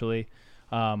 especially.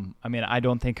 I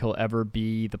don't think he'll ever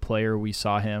be the player we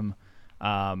saw him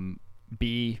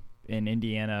be in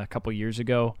Indiana a couple years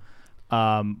ago.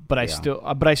 But I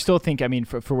still think, I mean,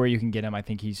 for where you can get him, I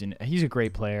think he's a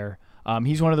great player.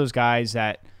 He's one of those guys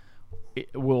that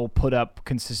will put up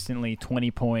consistently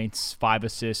 20 points, 5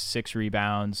 assists, 6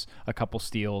 rebounds, a couple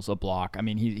steals, a block. I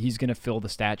mean, he's going to fill the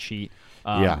stat sheet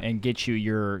and get you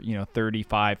your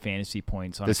 35 fantasy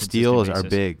points on a consistent basis. The steals are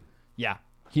big. Yeah,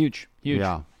 huge.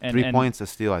 Yeah, 3 points a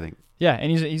steal, I think. Yeah,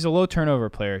 and he's a low turnover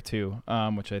player too,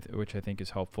 which I think is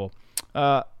helpful.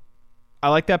 I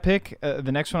like that pick.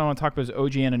 The next one I want to talk about is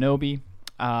OG Anunoby.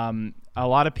 A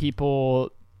lot of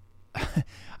people,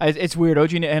 it's weird.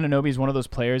 OG Anunoby is one of those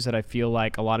players that I feel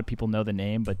like a lot of people know the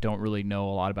name, but don't really know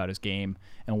a lot about his game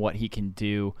and what he can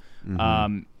do.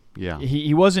 Yeah,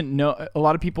 he wasn't. A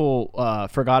lot of people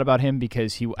forgot about him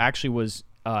because he actually was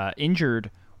injured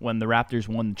when the Raptors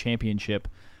won the championship.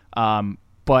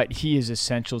 But he is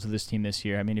essential to this team this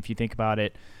year. I mean, if you think about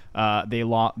it, they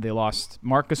lost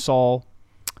Marc Gasol.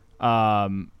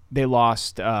 They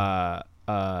lost who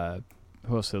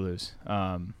else did they lose?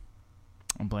 I'm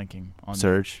blanking on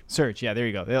Serge. Yeah, there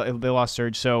you go. They lost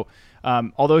Serge. So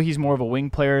although he's more of a wing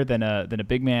player than a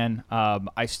big man,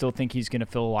 I still think he's going to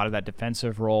fill a lot of that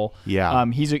defensive role. Yeah.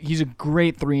 He's a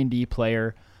great 3-and-D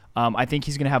player. I think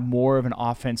he's going to have more of an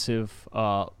offensive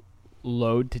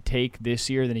load to take this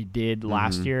year than he did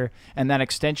last year, and that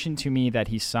extension to me that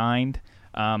he signed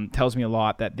tells me a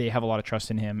lot that they have a lot of trust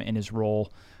in him and his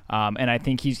role. And I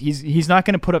think he's not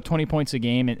going to put up 20 points a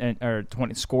game or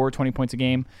score 20 points a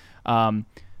game,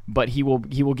 but he will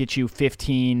get you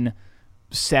 15,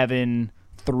 7,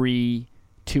 3,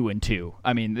 2, and 2.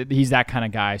 I mean, he's that kind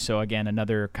of guy. So again,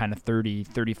 another kind of 30,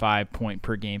 35 point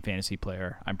per game fantasy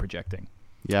player I'm projecting.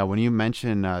 Yeah, when you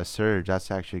mention Serge,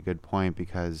 that's actually a good point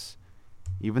because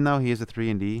even though he is a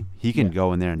 3-and-D, he can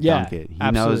go in there and dunk it.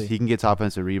 He knows he can get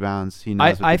offensive rebounds. He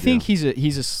knows. I think he's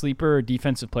a sleeper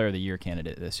defensive player of the year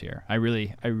candidate this year. I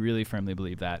really firmly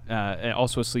believe that.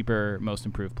 Also a sleeper most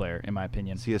improved player in my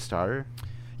opinion. Is he a starter?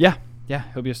 Yeah,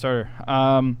 he'll be a starter.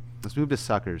 Let's move to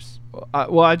suckers.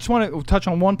 Well, I just want to touch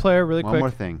on one player really quick. One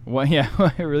more thing.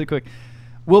 Really quick.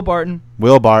 Will Barton.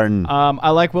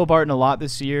 I like Will Barton a lot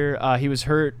this year. He was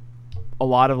hurt a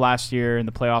lot of last year in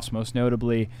the playoffs, most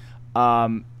notably.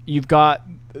 You've got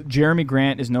Jeremy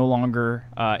Grant is no longer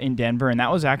in Denver, and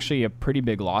that was actually a pretty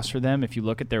big loss for them. If you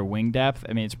look at their wing depth,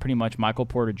 I mean, it's pretty much Michael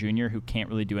Porter Jr., who can't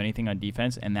really do anything on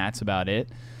defense, and that's about it.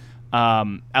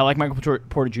 I like Michael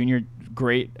Porter Jr.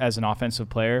 great as an offensive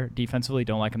player. Defensively,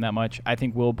 don't like him that much. I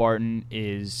think Will Barton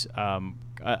is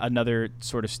another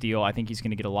sort of steal. I think he's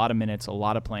going to get a lot of minutes, a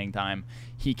lot of playing time.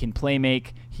 He can play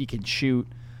make, he can shoot,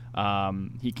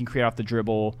 he can create off the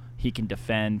dribble, he can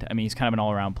defend. I mean, he's kind of an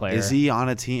all-around player. Is he on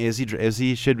a team?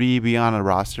 Should he be on a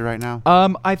roster right now?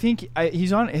 I think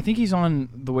he's on. I think he's on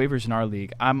the waivers in our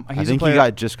league. I think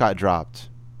he just got dropped.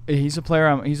 He's a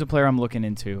player. He's a player I'm looking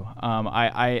into.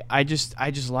 I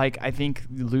think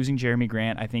losing Jeremy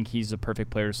Grant, I think he's a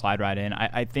perfect player to slide right in.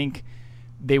 I think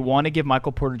they want to give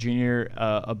Michael Porter Jr.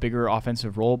 A bigger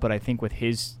offensive role, but I think with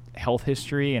his health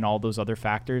history and all those other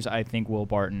factors, I think Will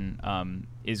Barton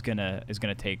is gonna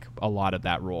take a lot of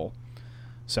that role.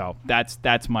 So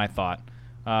that's my thought.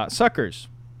 Suckers.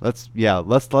 Let's. I'm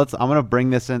gonna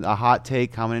bring this in, a hot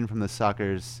take coming in from the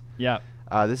suckers. Yeah.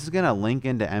 This is gonna link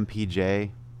into MPJ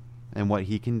and what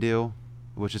he can do,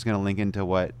 which is gonna link into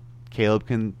what Caleb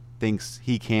thinks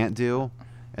he can't do,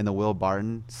 and the Will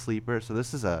Barton sleeper. So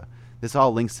this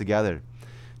all links together.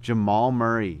 Jamal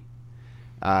Murray.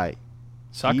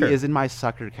 Sucker. He is in my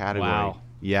sucker category. Wow.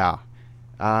 Yeah.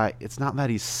 It's not that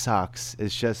he sucks.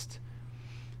 It's just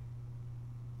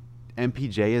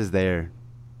MPJ is there.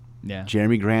 Yeah.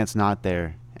 Jeremy Grant's not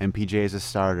there. MPJ is a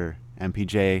starter.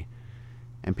 MPJ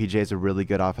is a really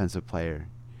good offensive player.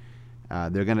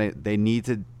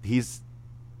 He's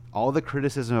all the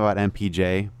criticism about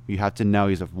MPJ, you have to know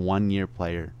he's a 1-year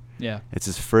player. Yeah. It's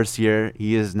his first year.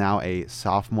 He is now a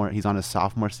sophomore. He's on his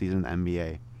sophomore season in the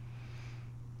NBA.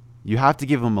 You have to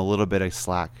give him a little bit of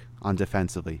slack on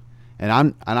defensively.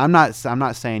 And I'm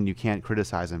not saying you can't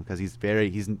criticize him because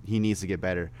he needs to get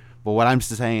better. But what I'm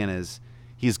saying is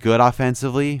he's good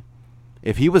offensively.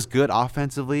 If he was good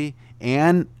offensively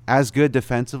and as good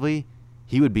defensively,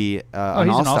 he would be an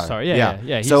he's all-star. an all-star.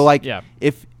 Yeah. So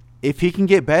if he can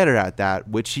get better at that,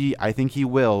 which I think he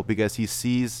will, because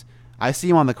I see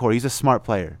him on the court. He's a smart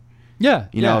player. Yeah.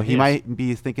 He might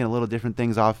be thinking a little different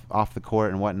things off the court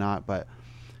and whatnot, but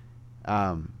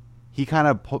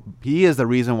he is the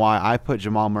reason why I put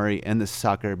Jamal Murray in the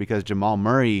sucker, because Jamal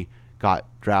Murray got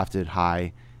drafted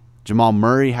high. Jamal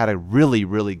Murray had a really,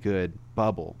 really good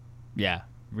bubble. Yeah,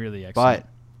 really excellent.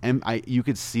 But you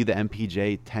could see the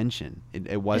MPJ tension.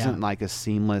 It wasn't like a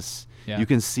seamless. Yeah. You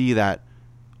can see that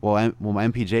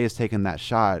MPJ has taken that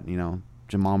shot.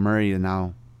 Jamal Murray and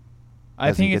now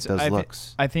I think get those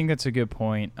looks. I think that's a good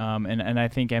point. And I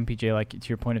think MPJ, like to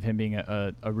your point of him being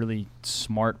a really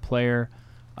smart player,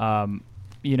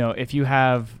 if you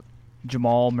have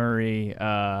Jamal Murray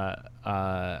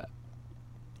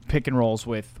pick and rolls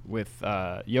with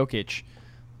Jokic,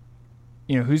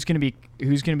 who's going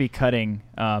to be cutting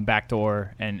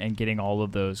backdoor and getting all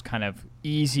of those kind of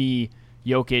easy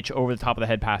Jokic over the top of the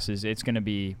head passes? It's going to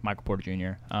be Michael Porter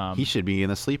Jr. He should be in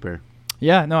the sleeper.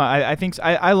 Yeah, no, I think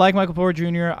I like Michael Porter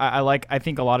Jr. I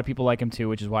think a lot of people like him too,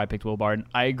 which is why I picked Will Barton.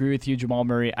 I agree with you, Jamal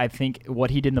Murray. I think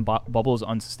what he did in the bubble is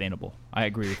unsustainable. I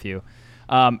agree with you.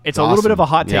 It's a little bit of a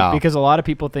hot take because a lot of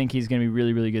people think he's going to be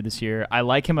really, really good this year. I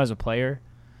like him as a player.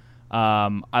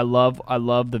 I love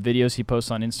the videos he posts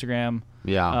on Instagram.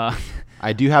 Yeah,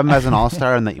 I do have him as an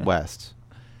all-star in the West.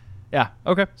 Yeah.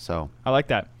 Okay. So I like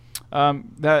that.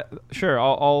 Sure.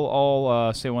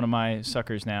 I'll say one of my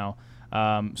suckers now.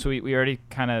 So we already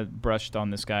kind of brushed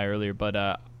on this guy earlier,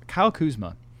 but Kyle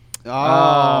Kuzma.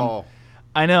 Oh,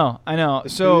 I know.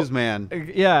 So man,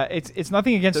 yeah, it's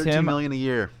nothing against him. $13 million a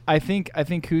year. I think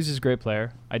Kuz is a great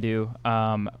player. I do.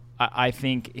 I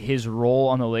think his role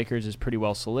on the Lakers is pretty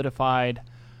well solidified.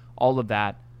 All of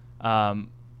that.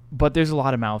 But there's a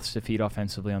lot of mouths to feed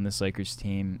offensively on this Lakers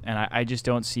team, and I just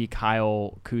don't see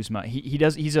Kyle Kuzma.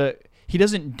 He's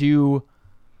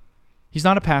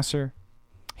not a passer.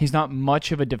 He's not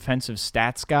much of a defensive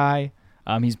stats guy.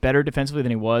 He's better defensively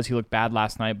than he was. He looked bad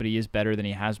last night, but he is better than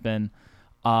he has been.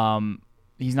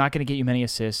 He's not going to get you many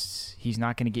assists. He's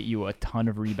not going to get you a ton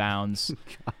of rebounds.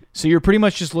 So you're pretty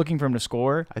much just looking for him to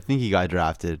score. I think he got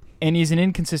drafted. And he's an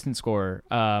inconsistent scorer,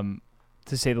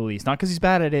 to say the least. Not because he's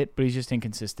bad at it, but he's just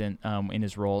inconsistent in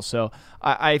his role. So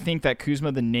I think that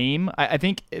Kuzma, the name, I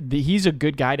think he's a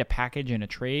good guy to package in a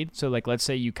trade. So, like, let's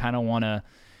say you kind of want to,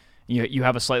 you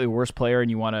have a slightly worse player and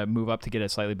you want to move up to get a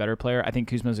slightly better player. I think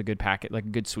Kuzma's a good packet, like a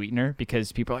good sweetener,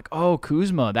 because people are like, oh,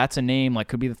 Kuzma, that's a name, like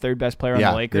could be the third best player on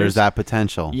the Lakers. There's that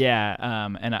potential. Yeah,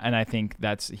 and I think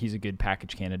he's a good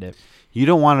package candidate. You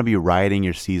don't want to be riding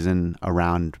your season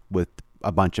around with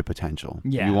a bunch of potential.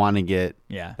 Yeah. You want to get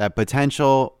that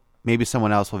potential. Maybe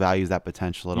someone else will value that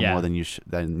potential a little more than you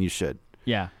should.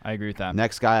 Yeah, I agree with that.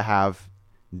 Next guy I have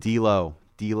D'Lo.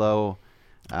 D'Angelo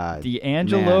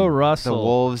Russell. The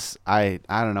Wolves, I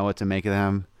don't know what to make of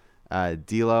them.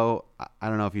 D'Lo, I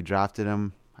don't know if you drafted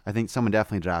him. I think someone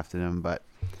definitely drafted him, but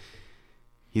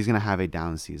he's going to have a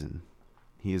down season.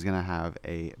 He's going to have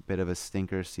a bit of a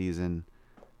stinker season.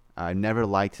 I never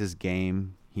liked his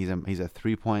game. He's a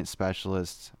three-point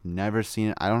specialist. Never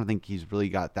seen it. I don't think he's really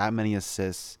got that many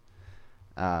assists.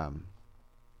 Vincent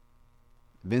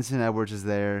Edwards is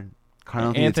there.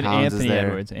 Anthony Towns is there.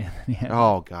 Edwards.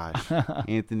 Oh gosh,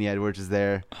 Anthony Edwards is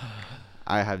there.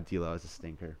 I have D'Lo as a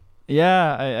stinker.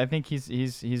 Yeah, I think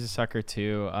he's a sucker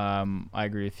too. I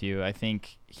agree with you. I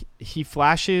think he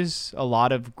flashes a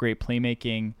lot of great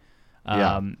playmaking.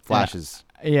 Flashes.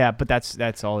 Yeah, but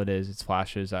that's all it is. It's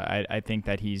flashes. I think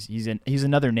that he's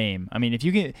another name. I mean, if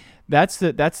you can, that's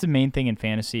the main thing in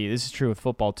fantasy. This is true with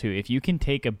football too. If you can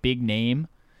take a big name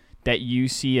that you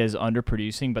see as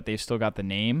underproducing, but they've still got the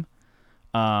name,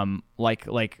 like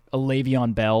a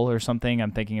Le'Veon Bell or something.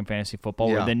 I'm thinking in fantasy football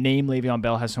where the name Le'Veon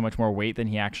Bell has so much more weight than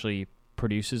he actually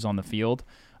produces on the field.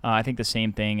 I think the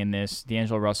same thing in this.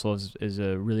 D'Angelo Russell is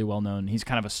a really well known. He's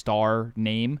kind of a star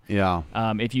name. Yeah.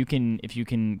 If you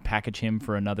can package him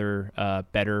for another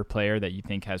better player that you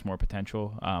think has more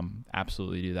potential,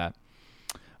 absolutely do that.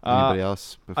 Anybody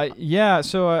else?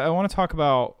 So I want to talk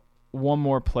about one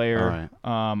more player.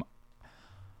 All right.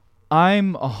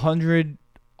 I'm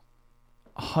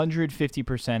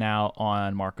 150% out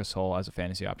on Marc Gasol as a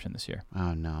fantasy option this year.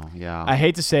 Oh no, yeah. I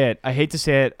hate to say it.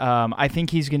 I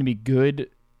think he's going to be good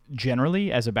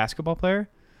generally as a basketball player.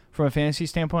 From a fantasy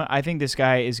standpoint, I think this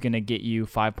guy is going to get you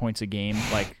 5 points a game,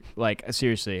 like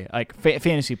seriously, like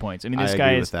fantasy points. I mean, this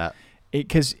guy is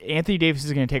because Anthony Davis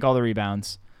is going to take all the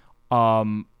rebounds.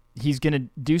 He's going to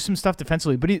do some stuff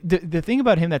defensively, but the thing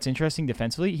about him that's interesting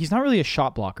defensively, he's not really a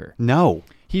shot blocker. No,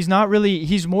 he's not really.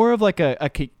 He's more of like a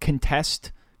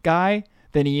contest guy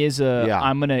than he is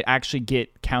I'm going to actually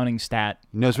get counting stat.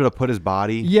 He knows where to put his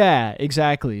body. Yeah,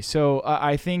 exactly. So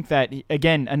I think that,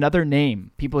 again, another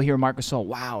name. People hear Marc Gasol,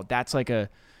 wow, that's like a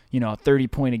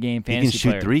 30-point a game fantasy player. He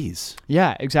can shoot threes.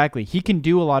 Yeah, exactly. He can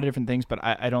do a lot of different things, but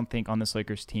I don't think on this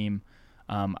Lakers team,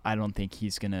 I don't think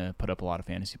he's going to put up a lot of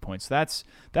fantasy points. That's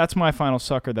my final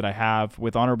sucker that I have,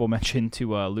 with honorable mention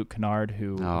to Luke Kennard,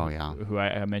 who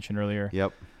I mentioned earlier.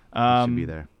 Yep. He should be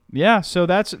there. Yeah, so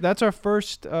that's our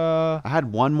first. I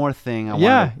had one more thing I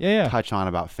wanted to touch on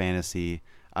about fantasy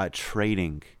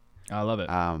trading. I love it.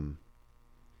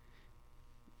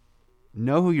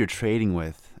 Know who you're trading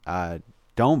with.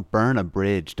 Don't burn a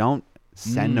bridge. Don't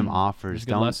send them offers.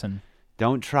 That's a good lesson.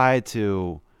 Don't try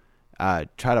to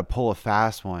pull a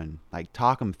fast one. Like,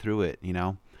 talk them through it.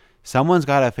 Someone's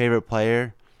got a favorite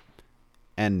player,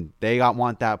 and they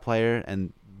want that player,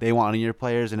 and they want one of your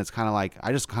players, and it's kind of like,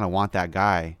 I just kind of want that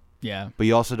guy. Yeah. But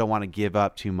you also don't want to give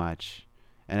up too much,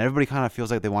 and everybody kind of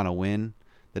feels like they want to win.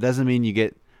 That doesn't mean you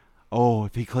get,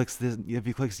 if he clicks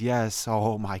yes,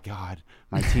 oh my God,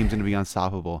 my team's gonna be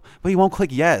unstoppable. But he won't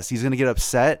click yes. He's gonna get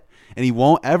upset, and he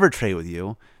won't ever trade with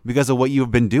you because of what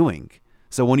you've been doing.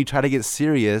 So when you try to get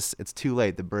serious, it's too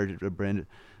late. The bridge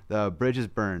is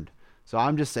burned. So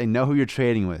I'm just saying, know who you're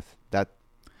trading with.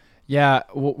 Yeah,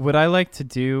 what I like to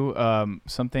do,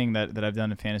 something that I've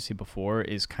done in fantasy before,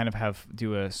 is kind of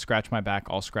do a scratch my back,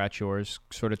 I'll scratch yours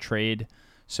sort of trade.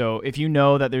 So if you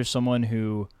know that there's someone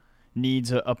who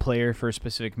needs a player for a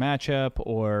specific matchup,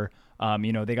 or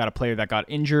they got a player that got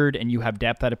injured and you have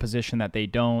depth at a position that they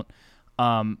don't,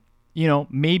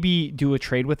 maybe do a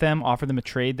trade with them, offer them a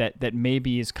trade that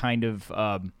maybe is kind of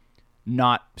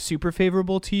not super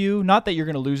favorable to you. Not that you're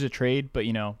going to lose a trade, but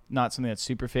not something that's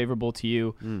super favorable to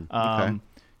you. Okay.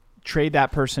 Trade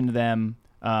that person to them,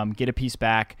 get a piece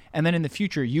back, and then in the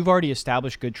future, you've already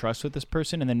established good trust with this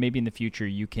person, and then maybe in the future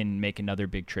you can make another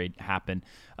big trade happen.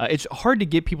 It's hard to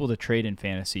get people to trade in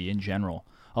fantasy in general.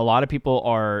 A lot of people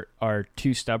are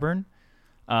too stubborn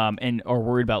and are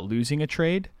worried about losing a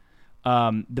trade.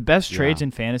 The best trades in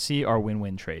fantasy are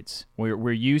win-win trades,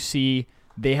 where you see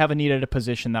they have a need at a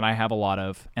position that I have a lot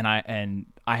of, and I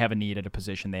have a need at a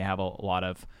position they have a lot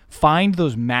of. Find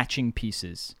those matching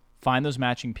pieces.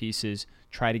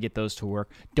 Try to get those to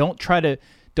work. Don't trade,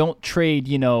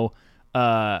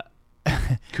 Kyle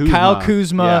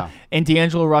Kuzma and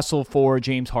D'Angelo Russell for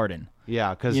James Harden.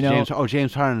 Yeah, because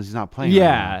James Harden is not playing.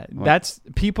 Yeah,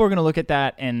 people are going to look at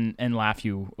that and laugh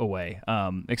you away.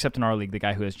 Except in our league, the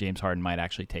guy who has James Harden might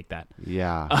actually take that.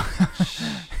 Yeah,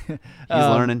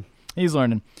 He's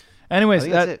learning. Anyways,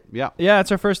 that's it. Yeah,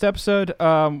 it's our first episode.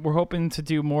 We're hoping to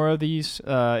do more of these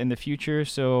in the future.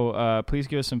 So please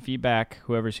give us some feedback,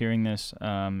 whoever's hearing this.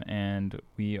 And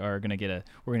we're gonna get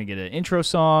an intro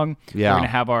song. Yeah. We're gonna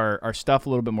have our stuff a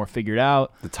little bit more figured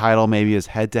out. The title maybe is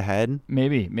head to head.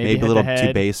 Maybe a little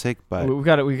too basic, but we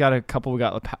got a couple.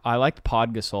 I liked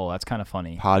Pod Gasol. That's kind of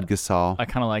funny. Pod Gasol. I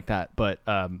kind of like that, but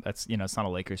that's it's not a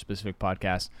Lakers specific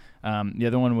podcast. The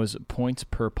other one was points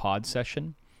per pod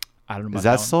session. I don't know.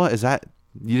 Is that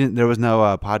you didn't? There was no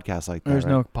podcast like that. There's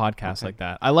no podcast like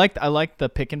that. I liked the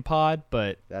pick and pod,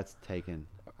 but that's taken.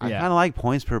 I kind of like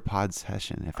points per pod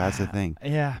session, if that's the thing.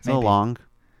 Yeah, it's a little long.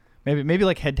 Maybe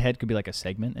like head to head could be like a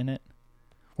segment in it,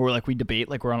 where like we debate,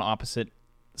 like we're on opposite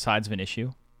sides of an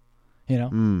issue,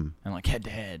 and like head to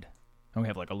head, and we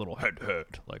have like a little head to head,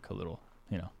 like a little,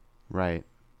 Right,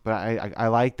 but I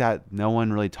like that no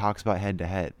one really talks about head to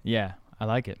head. Yeah, I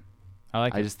like it.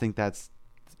 I just think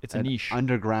it's a niche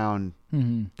underground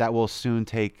that will soon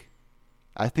take.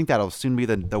 I think that'll soon be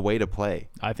the way to play.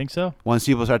 I think so. Once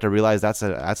people start to realize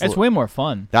it's way more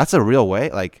fun. That's a real way.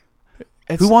 Like,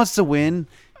 who wants to win?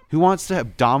 Who wants to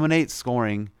dominate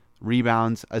scoring,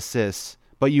 rebounds, assists,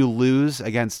 but you lose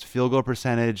against field goal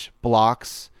percentage,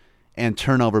 blocks, and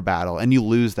turnover battle, and you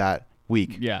lose that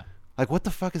week? Yeah. Like, what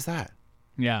the fuck is that?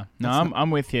 Yeah. No,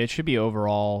 I'm with you. It should be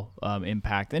overall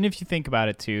impact. And if you think about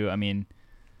it too, I mean,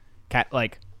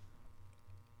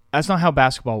 that's not how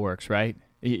basketball works, right?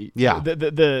 Yeah.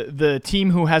 The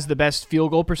team who has the best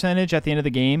field goal percentage at the end of the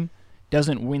game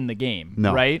doesn't win the game,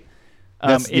 right?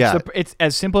 It's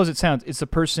as simple as it sounds. It's the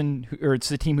person it's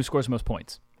the team who scores the most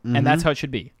points, and that's how it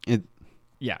should be.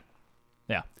 Yeah.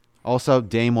 Also,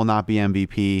 Dame will not be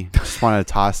MVP. Just wanted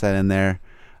to toss that in there.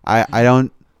 I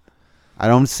don't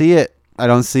see it. I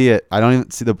don't see it. I don't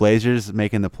even see the Blazers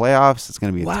making the playoffs. It's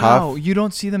going to be tough. Wow, you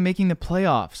don't see them making the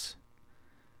playoffs.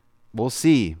 We'll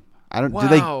see.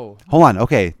 Wow. Hold on.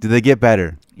 Okay. Do they get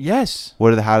better? Yes.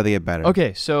 How do they get better?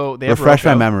 Okay, so they have refresh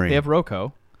my memory. They have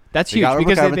Rocco. That's huge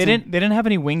because they didn't have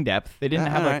any wing depth. They didn't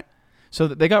have so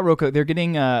they got Rocco. They're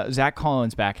getting Zach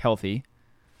Collins back healthy.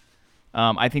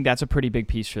 I think that's a pretty big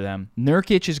piece for them.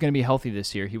 Nurkic is going to be healthy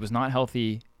this year. He was not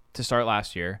healthy to start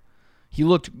last year. He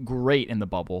looked great in the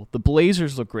bubble. The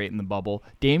Blazers look great in the bubble.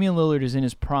 Damian Lillard is in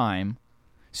his prime.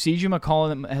 CJ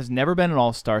McCollum has never been an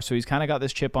all-star, so he's kind of got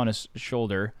this chip on his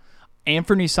shoulder.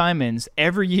 Anthony Simons,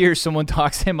 every year someone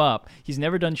talks him up. He's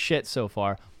never done shit so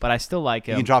far, but I still like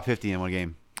him. He can drop 50 in one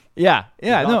game. Yeah.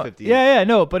 But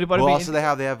also they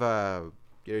have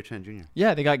Gary Trent Jr.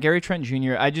 Yeah, they got Gary Trent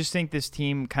Jr. I just think this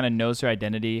team kind of knows their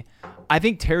identity. I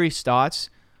think Terry Stotts,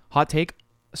 hot take,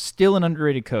 still an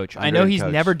underrated coach. I know Underrated he's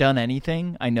coach. never done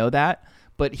anything. I know that,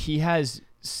 but he has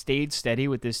stayed steady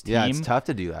with this team. Yeah, it's tough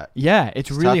to do that. Yeah, it's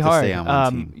really tough to hard. stay on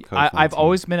one team, coach one I've team.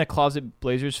 always been a closet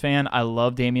Blazers fan. I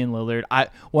love Damian Lillard.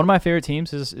 One of my favorite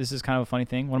teams is this is kind of a funny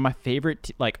thing. One of my favorite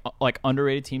like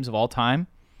underrated teams of all time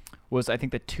was I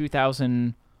think the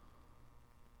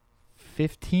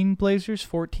 2015 Blazers,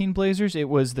 14 Blazers. It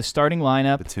was the starting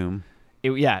lineup. Batum. It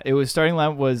was starting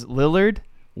lineup was Lillard,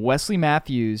 Wesley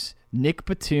Matthews, Nick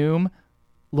Batum,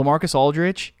 LaMarcus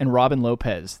Aldridge, and Robin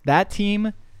Lopez. That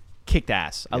team kicked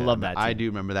ass. I love that team. I do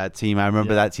remember that team. I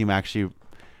remember that team actually.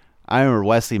 I remember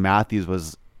Wesley Matthews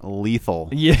was lethal.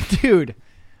 Yeah, dude.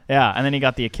 Yeah, and then he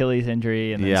got the Achilles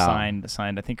injury and then Yeah.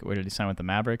 signed. I think where did he sign with the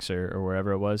Mavericks or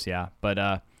wherever it was? Yeah.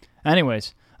 But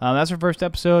anyways, that's our first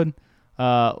episode.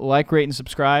 Like, rate, and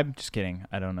subscribe. Just kidding.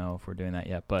 I don't know if we're doing that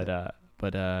yet, but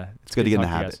it's good to get in the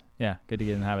talk you habit. guys. Yeah, good to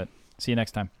get in the habit. See you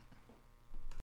next time.